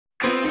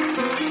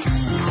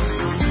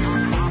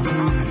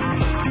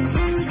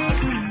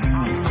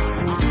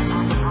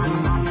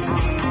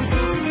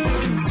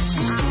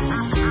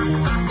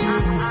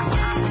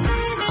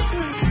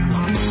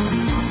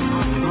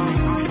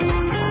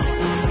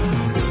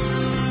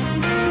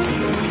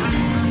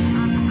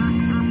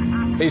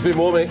He's been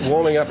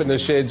warming up in the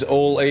sheds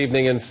all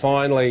evening, and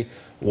finally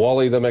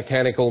Wally the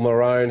Mechanical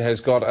Maroon has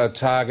got a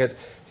target.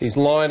 He's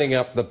lining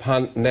up the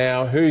punt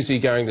now. Who's he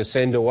going to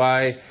send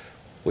away?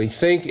 We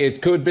think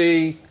it could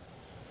be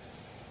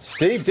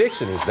Steve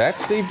Dixon. Is that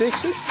Steve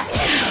Dixon?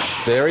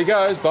 There he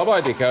goes.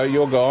 Bye-bye, Dicko.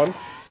 You're gone.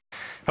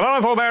 Hello,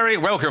 I'm Paul Barry.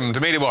 Welcome to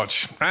Media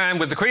Watch. And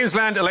with the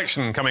Queensland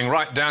election coming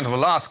right down to the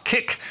last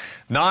kick,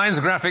 Nine's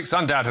graphics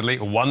undoubtedly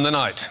won the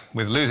night,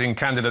 with losing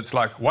candidates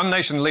like One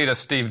Nation leader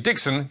Steve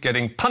Dixon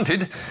getting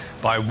punted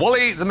by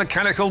Wally the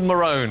Mechanical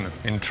Maroon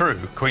in true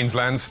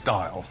Queensland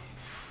style.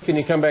 Can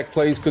you come back,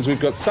 please, because we've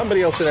got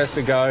somebody else that has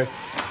to go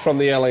from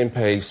the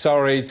LNP.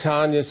 Sorry,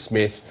 Tanya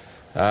Smith.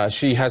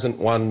 She hasn't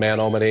won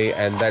Mount Omany,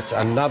 and that's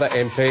another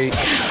MP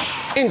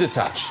into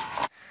touch.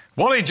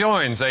 Wally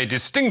joins a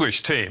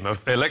distinguished team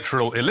of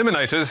electoral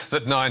eliminators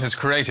that Nine has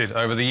created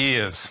over the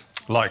years,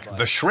 like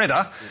the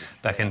Shredder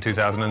back in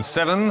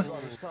 2007,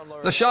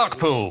 the Shark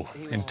Pool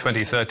in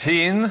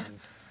 2013,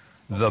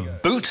 the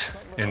Boot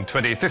in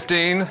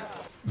 2015,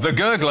 the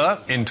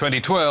Gurgler in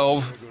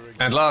 2012,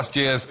 and last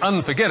year's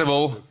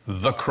unforgettable,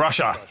 the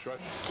Crusher.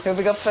 Who have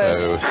we got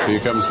first? So here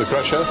comes the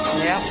Crusher.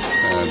 Yeah.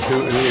 And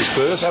who is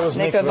first? That was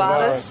Nico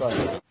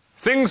Vardis.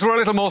 Things were a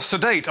little more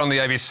sedate on the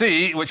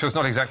ABC, which was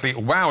not exactly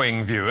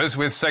wowing viewers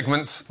with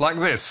segments like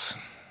this.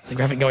 The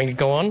graphic going to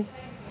go on?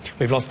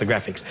 We've lost the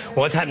graphics.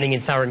 What's happening in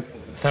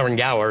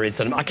Thuringowa is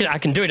that I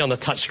can do it on the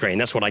touchscreen.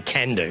 That's what I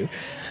can do.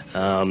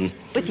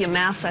 With your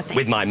mouse, I think.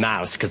 With my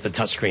mouse, because the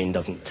touchscreen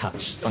doesn't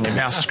touch on your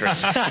mouse screen.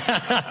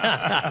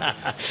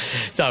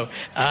 So,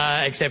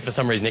 except for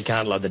some reason it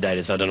can't load the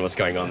data, so I don't know what's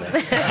going on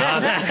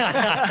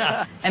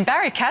there. And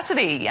Barry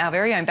Cassidy, our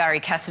very own Barry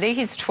Cassidy,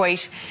 his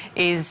tweet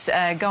is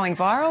going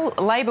viral.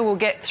 Labor will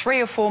get 3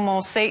 or 4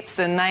 more seats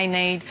than they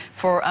need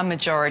for a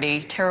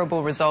majority.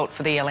 Terrible result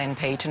for the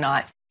LNP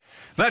tonight.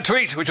 That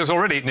tweet, which was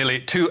already nearly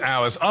 2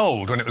 hours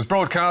old when it was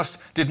broadcast,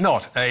 did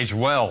not age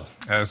well,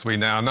 as we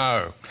now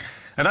know.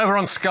 And over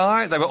on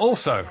Sky, they were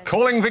also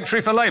calling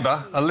victory for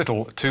Labor a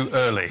little too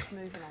early,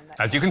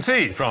 as you can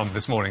see from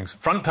this morning's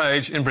front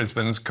page in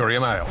Brisbane's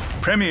Courier Mail.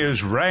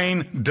 Premier's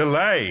reign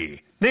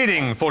delay.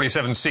 Needing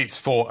 47 seats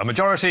for a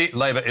majority,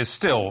 Labor is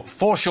still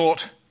 4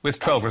 short, with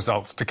 12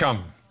 results to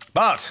come.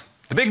 But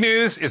the big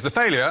news is the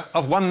failure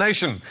of One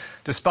Nation,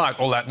 despite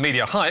all that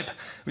media hype,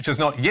 which has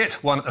not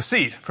yet won a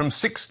seat from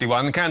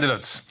 61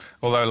 candidates,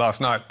 although last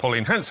night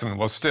Pauline Hanson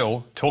was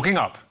still talking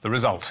up the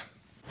result.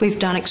 We've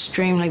done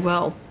extremely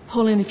well.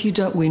 Pauline, if you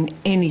don't win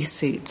any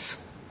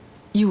seats,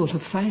 you will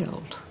have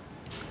failed.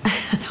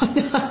 But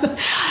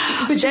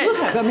you will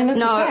have. I mean,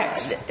 that's a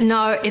fact.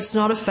 No, it's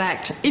not a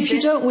fact. If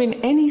you don't win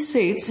any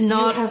seats, you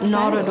have failed.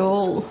 Not at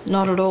all.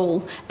 Not at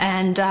all.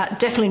 And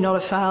definitely not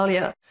a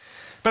failure.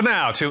 But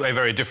now to a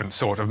very different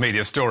sort of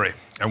media story,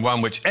 and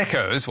one which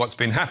echoes what's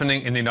been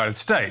happening in the United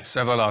States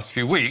over the last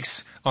few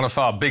weeks on a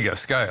far bigger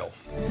scale.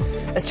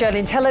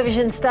 Australian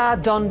television star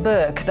Don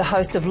Burke, the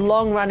host of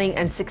long-running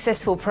and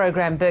successful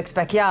program Burke's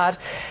Backyard,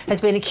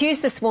 has been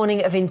accused this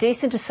morning of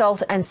indecent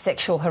assault and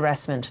sexual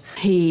harassment.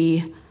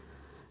 He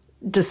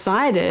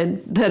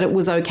decided that it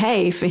was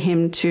okay for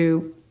him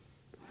to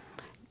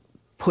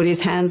put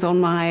his hands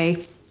on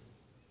my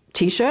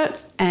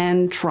T-shirt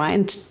and try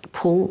and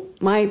pull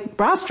my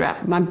bra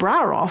strap, my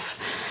bra off,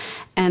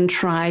 and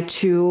try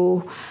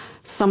to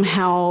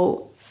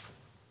somehow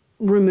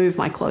remove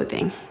my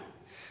clothing.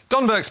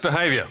 Don Burke's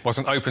behaviour was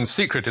an open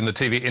secret in the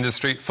TV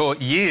industry for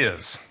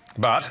years.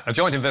 But a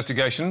joint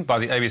investigation by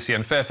the ABC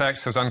and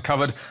Fairfax has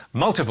uncovered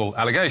multiple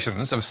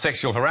allegations of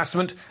sexual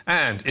harassment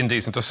and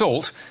indecent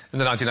assault in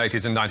the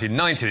 1980s and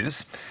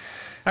 1990s.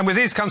 And with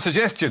these come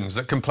suggestions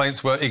that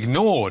complaints were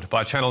ignored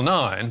by Channel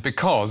 9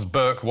 because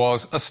Burke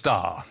was a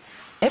star.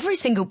 Every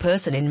single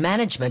person in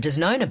management has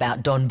known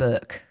about Don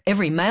Burke.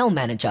 Every male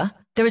manager.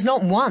 There is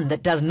not one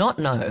that does not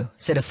know,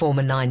 said a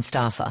former Nine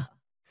staffer.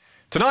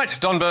 Tonight,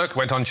 Don Burke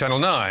went on Channel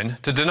 9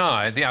 to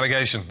deny the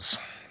allegations.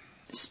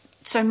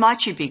 So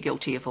might you be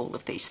guilty of all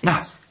of these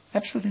things? No,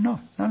 absolutely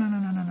not. No.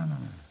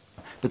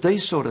 But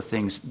these sort of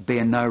things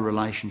bear no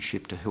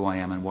relationship to who I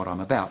am and what I'm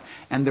about.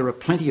 And there are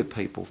plenty of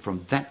people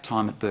from that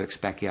time at Burke's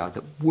Backyard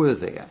that were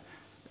there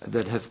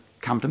that have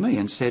come to me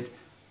and said,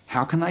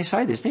 how can they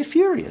say this? They're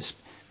furious.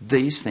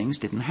 These things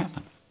didn't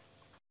happen.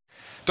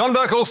 Don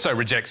Burke also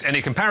rejects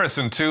any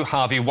comparison to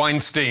Harvey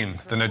Weinstein,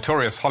 the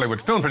notorious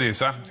Hollywood film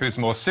producer whose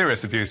more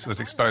serious abuse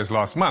was exposed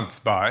last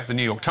month by the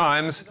New York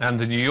Times and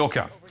the New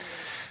Yorker.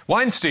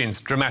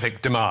 Weinstein's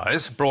dramatic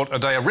demise brought a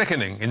day of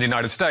reckoning in the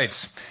United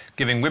States,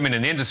 giving women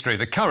in the industry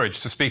the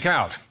courage to speak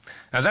out.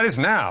 And that is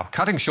now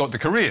cutting short the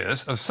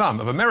careers of some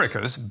of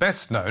America's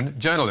best-known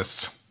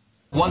journalists.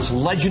 Once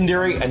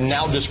legendary and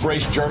now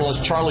disgraced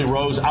journalist Charlie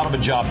Rose out of a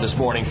job this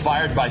morning,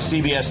 fired by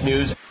CBS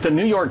News. The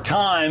New York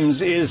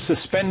Times is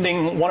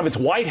suspending one of its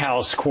White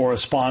House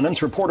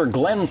correspondents, reporter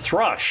Glenn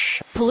Thrush.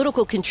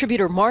 Political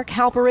contributor Mark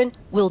Halperin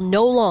will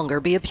no longer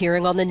be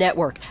appearing on the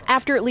network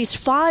after at least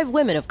 5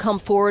 women have come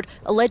forward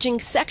alleging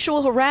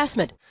sexual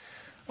harassment.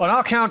 On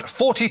our count,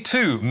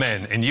 42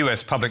 men in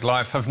US public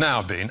life have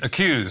now been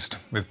accused,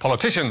 with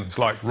politicians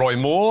like Roy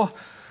Moore,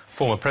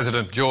 former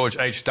President George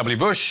H.W.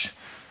 Bush,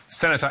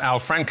 Senator Al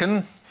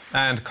Franken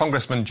and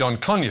Congressman John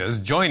Conyers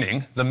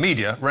joining the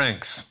media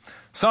ranks.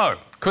 So,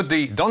 could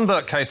the Don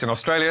Burke case in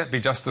Australia be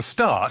just the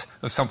start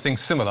of something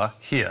similar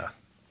here?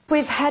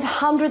 We've had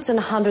hundreds and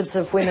hundreds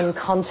of women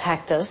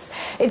contact us.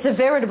 It's a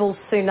veritable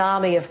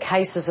tsunami of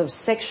cases of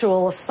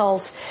sexual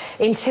assault,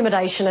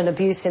 intimidation and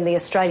abuse in the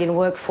Australian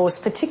workforce,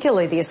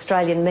 particularly the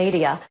Australian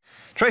media.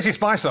 Tracy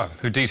Spicer,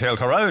 who detailed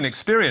her own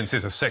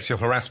experiences of sexual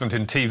harassment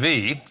in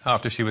TV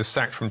after she was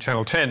sacked from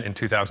Channel 10 in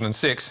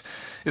 2006,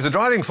 is a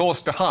driving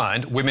force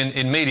behind Women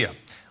in Media,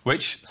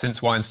 which,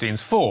 since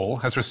Weinstein's fall,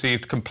 has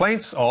received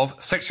complaints of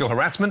sexual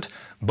harassment,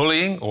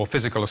 bullying or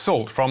physical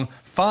assault from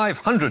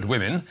 500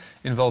 women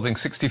involving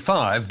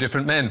 65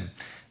 different men,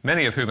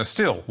 many of whom are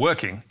still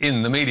working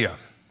in the media.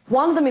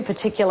 One of them in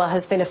particular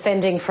has been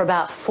offending for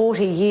about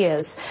 40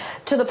 years,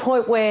 to the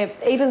point where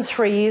even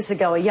 3 years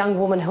ago, a young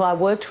woman who I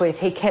worked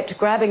with, he kept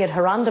grabbing at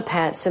her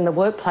underpants in the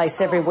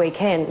workplace every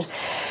weekend.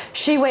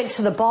 She went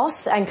to the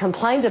boss and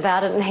complained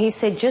about it, and he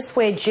said, just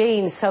wear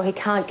jeans so he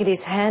can't get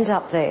his hand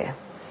up there.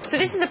 So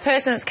this is a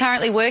person that's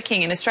currently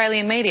working in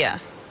Australian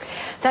media?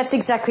 That's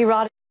exactly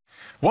right.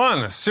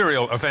 One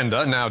serial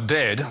offender, now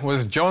dead,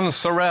 was John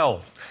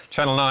Sorrell,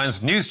 Channel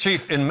 9's news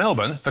chief in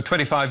Melbourne for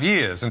 25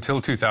 years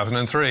until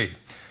 2003.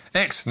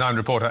 Ex-9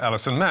 reporter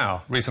Alison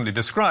Mao recently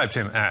described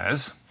him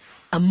as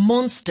a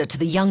monster to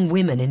the young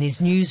women in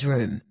his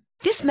newsroom.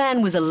 This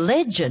man was a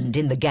legend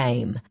in the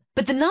game,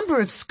 but the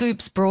number of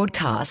scoops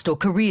broadcast or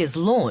careers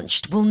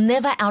launched will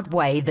never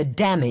outweigh the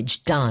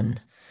damage done.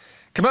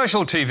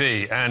 Commercial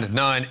TV, and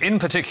 9 in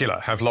particular,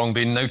 have long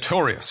been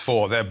notorious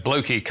for their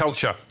blokey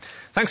culture,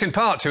 thanks in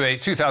part to a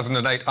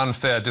 2008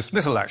 unfair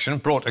dismissal action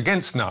brought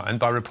against 9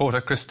 by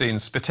reporter Christine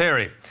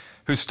Spiteri,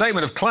 whose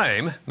statement of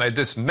claim made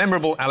this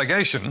memorable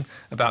allegation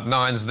about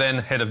 9's then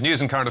head of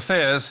news and current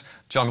affairs,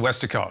 John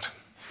Westacott.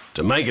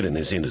 To make it in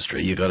this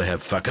industry, you've got to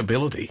have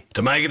fuckability.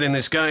 To make it in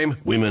this game,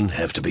 women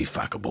have to be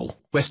fuckable.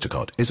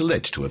 Westacott is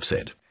alleged to have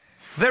said.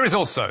 There is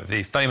also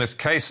the famous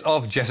case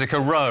of Jessica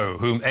Rowe,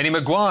 whom Eddie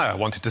Maguire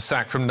wanted to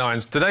sack from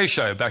 9's Today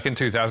Show back in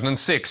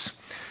 2006.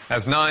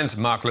 As 9's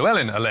Mark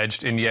Llewellyn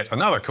alleged in yet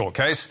another court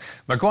case,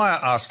 Maguire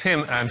asked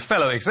him and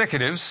fellow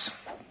executives,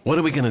 what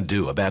are we going to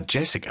do about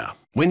Jessica?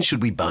 When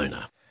should we bone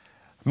her?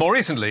 More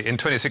recently, in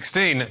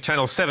 2016,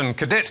 Channel 7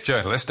 cadet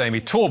journalist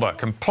Amy Torber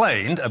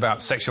complained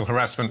about sexual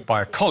harassment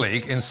by a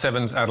colleague in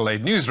 7's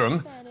Adelaide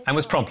newsroom and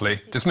was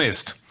promptly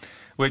dismissed,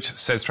 which,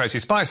 says Tracy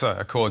Spicer,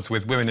 accords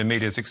with Women in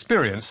Media's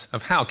experience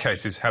of how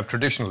cases have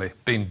traditionally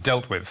been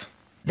dealt with.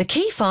 The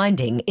key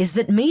finding is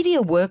that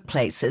media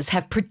workplaces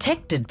have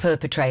protected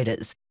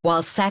perpetrators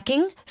while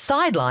sacking,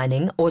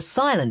 sidelining or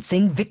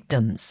silencing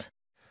victims.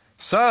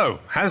 So,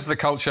 has the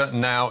culture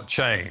now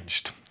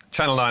changed?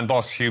 Channel 9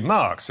 boss Hugh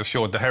Marks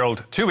assured the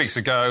Herald 2 weeks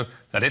ago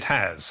that it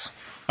has.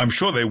 I'm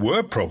sure there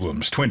were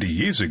problems 20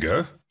 years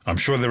ago. I'm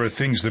sure there are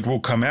things that will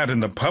come out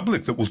in the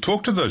public that will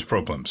talk to those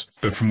problems.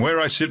 But from where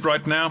I sit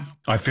right now,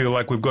 I feel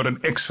like we've got an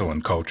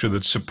excellent culture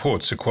that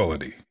supports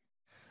equality.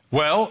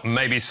 Well,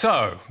 maybe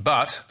so,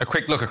 but a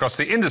quick look across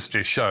the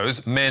industry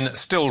shows men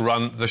still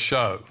run the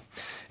show.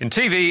 In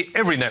TV,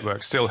 every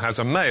network still has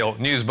a male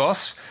news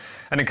boss,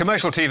 and in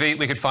commercial TV,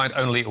 we could find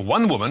only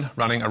one woman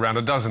running around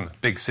a dozen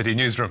big city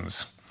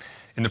newsrooms.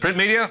 In the print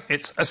media,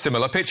 it's a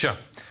similar picture.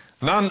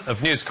 None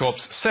of News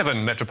Corp's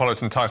 7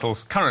 metropolitan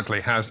titles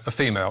currently has a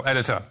female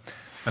editor.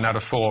 And out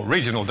of 4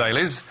 regional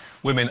dailies,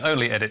 women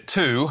only edit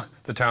 2,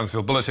 the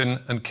Townsville Bulletin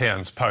and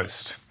Cairns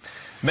Post.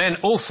 Men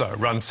also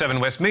run 7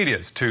 West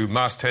Media's 2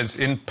 mastheads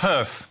in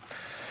Perth.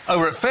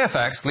 Over at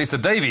Fairfax, Lisa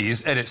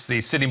Davies edits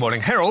the Sydney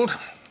Morning Herald,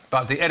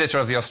 but the editor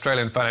of the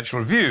Australian Financial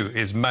Review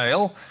is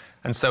male,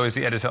 and so is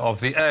the editor of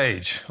The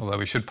Age, although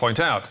we should point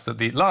out that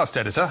the last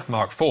editor,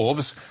 Mark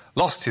Forbes,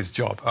 lost his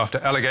job after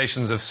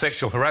allegations of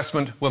sexual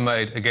harassment were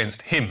made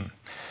against him.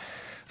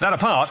 That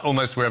apart,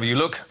 almost wherever you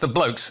look, the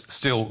blokes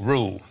still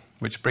rule,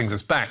 which brings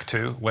us back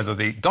to whether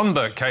the Don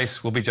Burke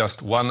case will be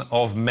just one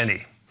of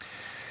many.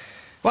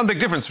 One big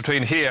difference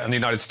between here and the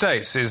United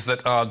States is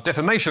that our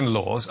defamation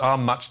laws are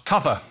much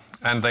tougher,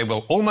 and they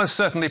will almost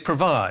certainly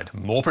provide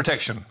more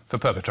protection for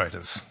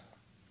perpetrators.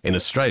 In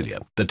Australia,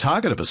 the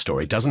target of a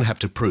story doesn't have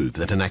to prove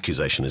that an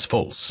accusation is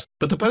false,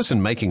 but the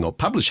person making or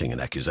publishing an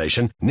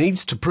accusation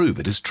needs to prove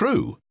it is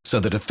true, so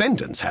the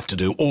defendants have to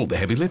do all the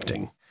heavy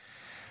lifting.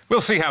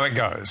 We'll see how it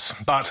goes,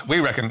 but we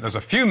reckon there's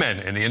a few men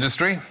in the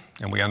industry,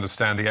 and we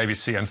understand the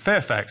ABC and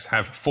Fairfax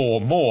have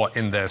 4 more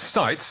in their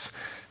sights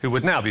who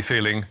would now be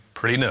feeling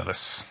pretty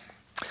nervous.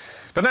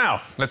 But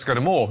now, let's go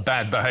to more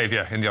bad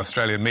behaviour in the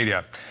Australian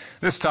media.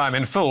 This time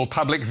in full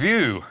public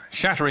view,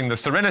 shattering the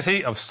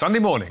serenity of Sunday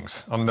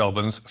mornings on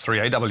Melbourne's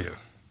 3AW.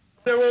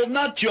 They're all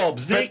nut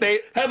jobs, Nick.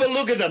 Have a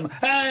look at them.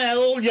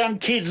 All young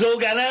kids all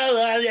going,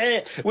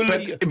 yeah. Well,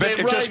 they're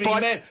raving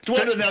mad. It's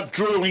what enough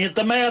drooling at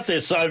the mouth.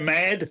 They're so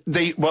mad.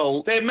 They're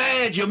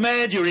mad. You're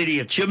mad, you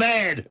idiots. You're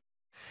mad.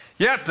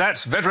 Yep,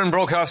 that's veteran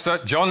broadcaster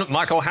John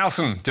Michael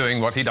Howson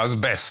doing what he does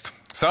best.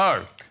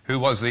 So, who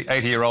was the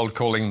 80-year-old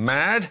calling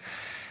mad?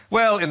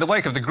 Well, in the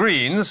wake of the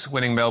Greens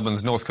winning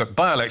Melbourne's Northcote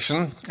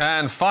by-election,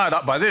 and fired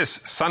up by this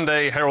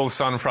Sunday Herald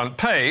Sun front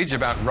page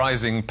about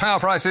rising power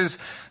prices,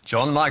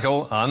 John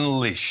Michael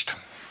unleashed.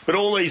 But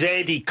all these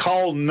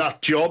anti-coal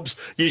nut jobs,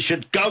 you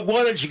should go.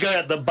 Why don't you go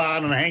out the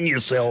barn and hang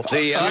yourself?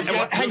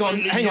 Hang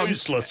on.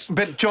 Useless.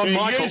 But John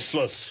Michael,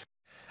 useless.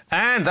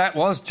 And that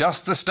was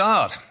just the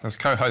start, as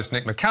co-host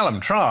Nick McCallum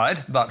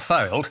tried, but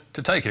failed,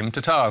 to take him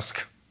to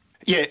task.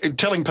 Yeah,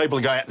 telling people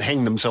to go out and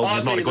hang themselves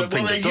is not a good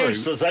thing to do. They're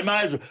useless. They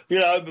may as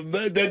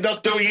well, they're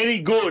not doing any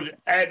good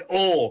at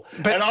all.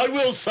 And I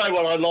will say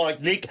what I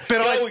like, Nick.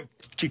 But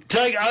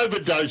take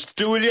overdose,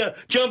 will you?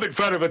 Jump in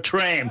front of a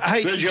tram.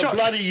 Hey, because you're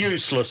bloody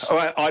useless.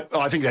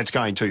 I think that's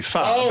going too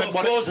far. Oh, of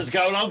course it's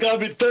going. I'll go a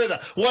bit further.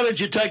 Why don't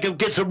you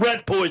get some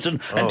rat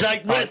poison and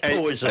take rat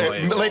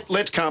poison?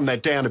 Let's calm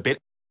that down a bit.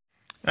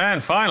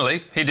 And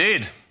finally, he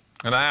did.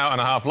 An hour and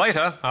a half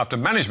later, after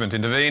management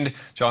intervened,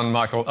 John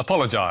Michael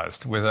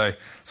apologised with a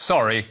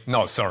sorry,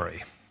 not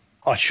sorry.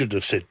 I should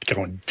have said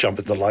go and jump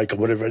at the lake or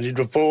whatever I did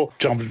before,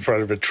 jump in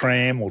front of a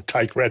tram or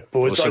take rat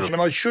poison.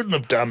 I shouldn't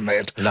have done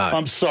that. No.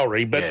 I'm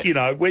sorry, but,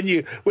 when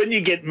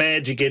you get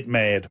mad, you get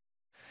mad.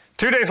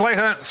 2 days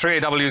later,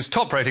 3AW's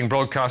top-rating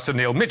broadcaster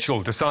Neil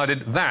Mitchell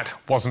decided that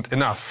wasn't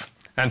enough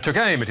and took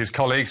aim at his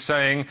colleagues,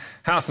 saying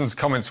Howson's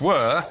comments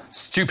were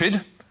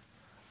stupid,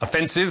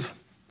 offensive,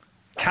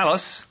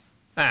 callous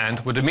and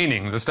were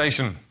demeaning the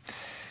station.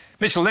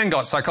 Mitchell then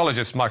got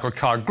psychologist Michael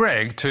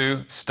Carr-Gregg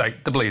to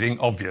state the bleeding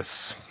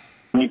obvious.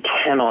 You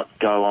cannot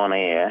go on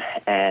air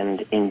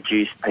and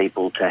induce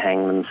people to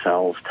hang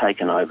themselves,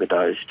 take an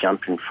overdose,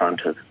 jump in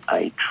front of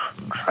a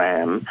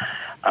tram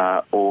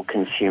or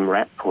consume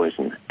rat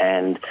poison.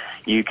 And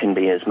you can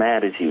be as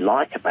mad as you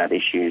like about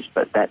issues,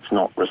 but that's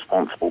not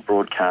responsible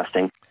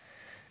broadcasting.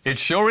 It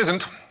sure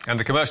isn't, and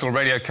the Commercial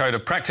Radio Code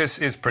of Practice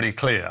is pretty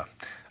clear.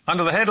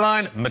 Under the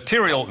headline,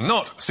 Material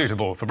Not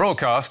Suitable for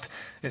Broadcast,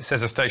 it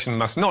says a station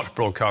must not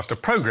broadcast a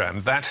programme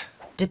that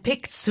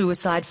depicts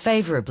suicide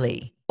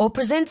favourably or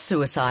presents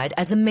suicide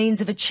as a means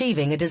of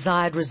achieving a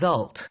desired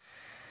result.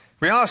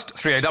 We asked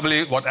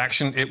 3AW what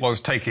action it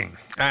was taking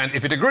and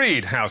if it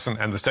agreed Howson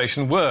and the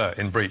station were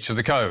in breach of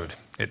the code.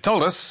 It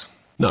told us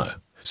no,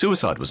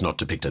 suicide was not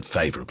depicted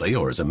favourably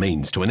or as a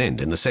means to an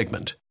end in the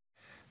segment.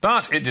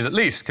 But it did at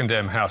least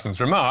condemn Howson's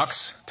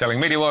remarks, telling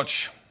Media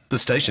Watch the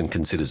station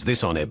considers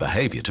this on-air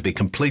behaviour to be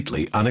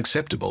completely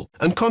unacceptable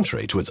and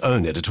contrary to its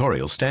own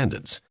editorial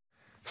standards.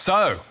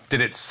 So,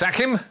 did it sack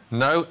him?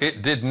 No,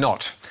 it did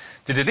not.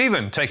 Did it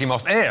even take him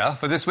off air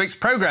for this week's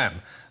programme?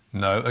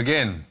 No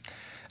again.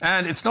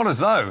 And it's not as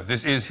though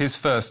this is his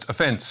first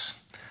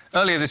offence.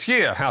 Earlier this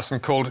year, Howson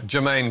called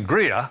Jermaine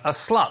Greer a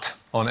slut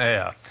on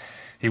air.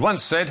 He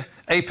once said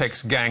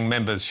Apex gang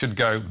members should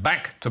go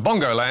back to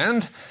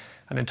Bongoland.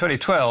 And in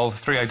 2012,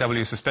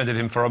 3AW suspended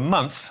him for a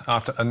month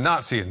after a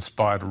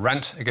Nazi-inspired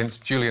rant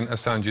against Julian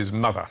Assange's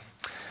mother.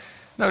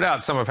 No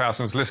doubt some of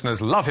Howson's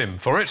listeners love him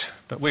for it,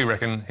 but we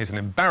reckon he's an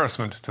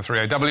embarrassment to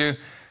 3AW,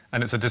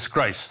 and it's a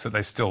disgrace that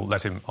they still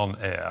let him on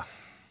air.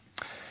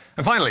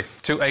 And finally,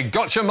 to a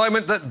gotcha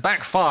moment that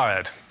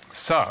backfired.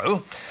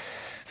 So,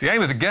 the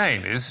aim of the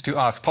game is to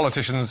ask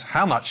politicians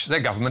how much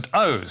their government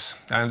owes.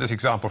 And this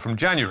example from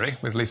January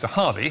with Lisa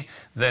Harvey,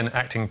 then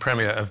acting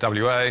Premier of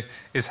WA,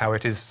 is how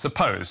it is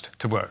supposed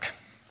to work.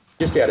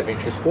 Just out of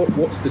interest,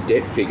 what's the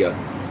debt figure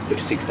for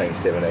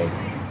 16-17?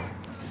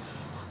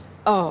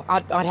 Oh,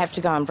 I'd have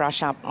to go and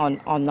brush up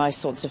on those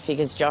sorts of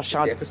figures, Josh.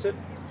 The deficit?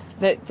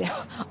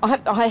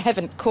 I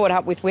haven't caught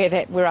up with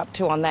where we're up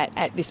to on that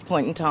at this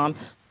point in time.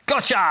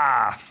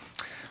 Gotcha!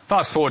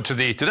 Fast forward to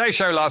the Today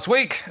Show last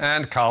week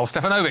and Karl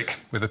Stefanovic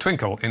with a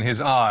twinkle in his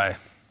eye.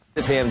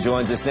 The PM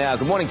joins us now.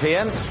 Good morning,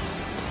 PM.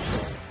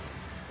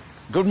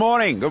 Good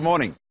morning, good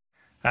morning.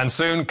 And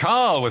soon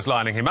Karl was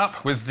lining him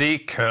up with the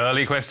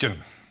curly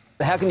question.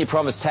 How can you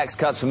promise tax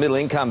cuts for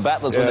middle-income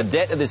battlers when the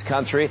debt of this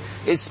country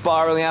is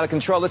spiralling out of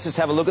control? Let's just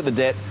have a look at the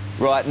debt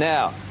right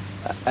now.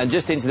 And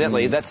just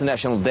incidentally, that's the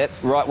national debt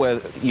right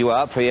where you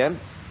are, PM.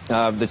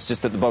 That's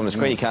just at the bottom of the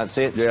screen, you can't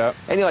see it. Yeah.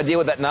 Any idea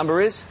what that number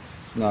is?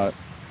 No.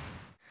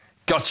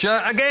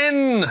 Gotcha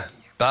again!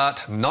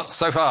 But not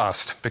so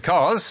fast,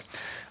 because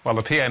while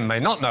the PM may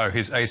not know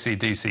his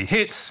AC/DC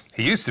hits,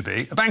 he used to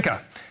be a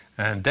banker,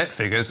 and debt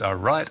figures are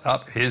right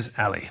up his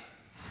alley.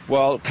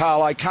 Well,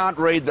 Karl, I can't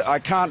read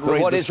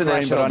the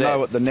screen, but I know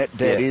what the net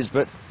debt is.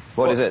 But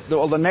what is it?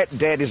 Well, the net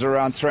debt is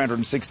around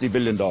 $360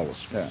 billion.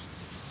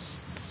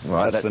 Yeah.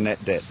 Right. That's the net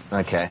debt.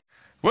 Okay.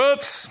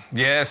 Whoops!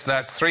 Yes,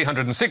 that's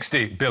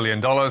 $360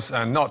 billion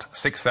and not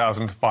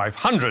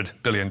 $6,500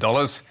 billion,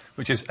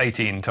 which is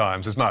 18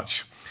 times as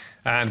much.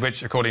 And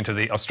which, according to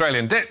the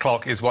Australian debt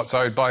clock, is what's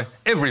owed by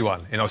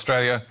everyone in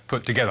Australia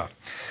put together.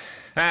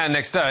 And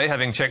next day,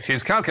 having checked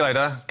his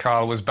calculator,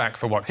 Karl was back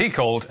for what he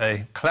called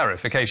a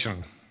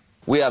clarification.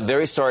 We are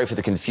very sorry for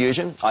the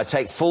confusion. I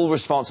take full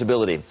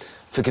responsibility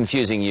for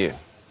confusing you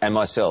and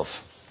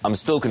myself. I'm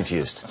still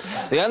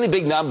confused. The only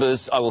big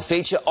numbers I will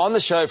feature on the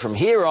show from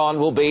here on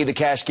will be the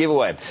cash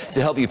giveaway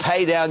to help you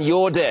pay down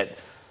your debt.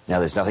 Now,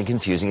 there's nothing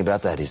confusing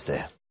about that, is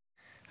there?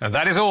 And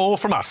that is all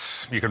from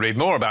us. You can read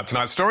more about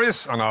tonight's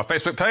stories on our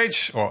Facebook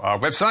page or our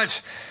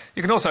website.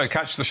 You can also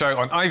catch the show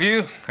on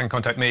iView and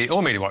contact me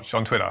or Media Watch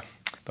on Twitter.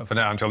 But for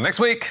now, until next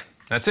week,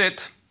 that's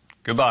it.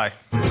 Goodbye.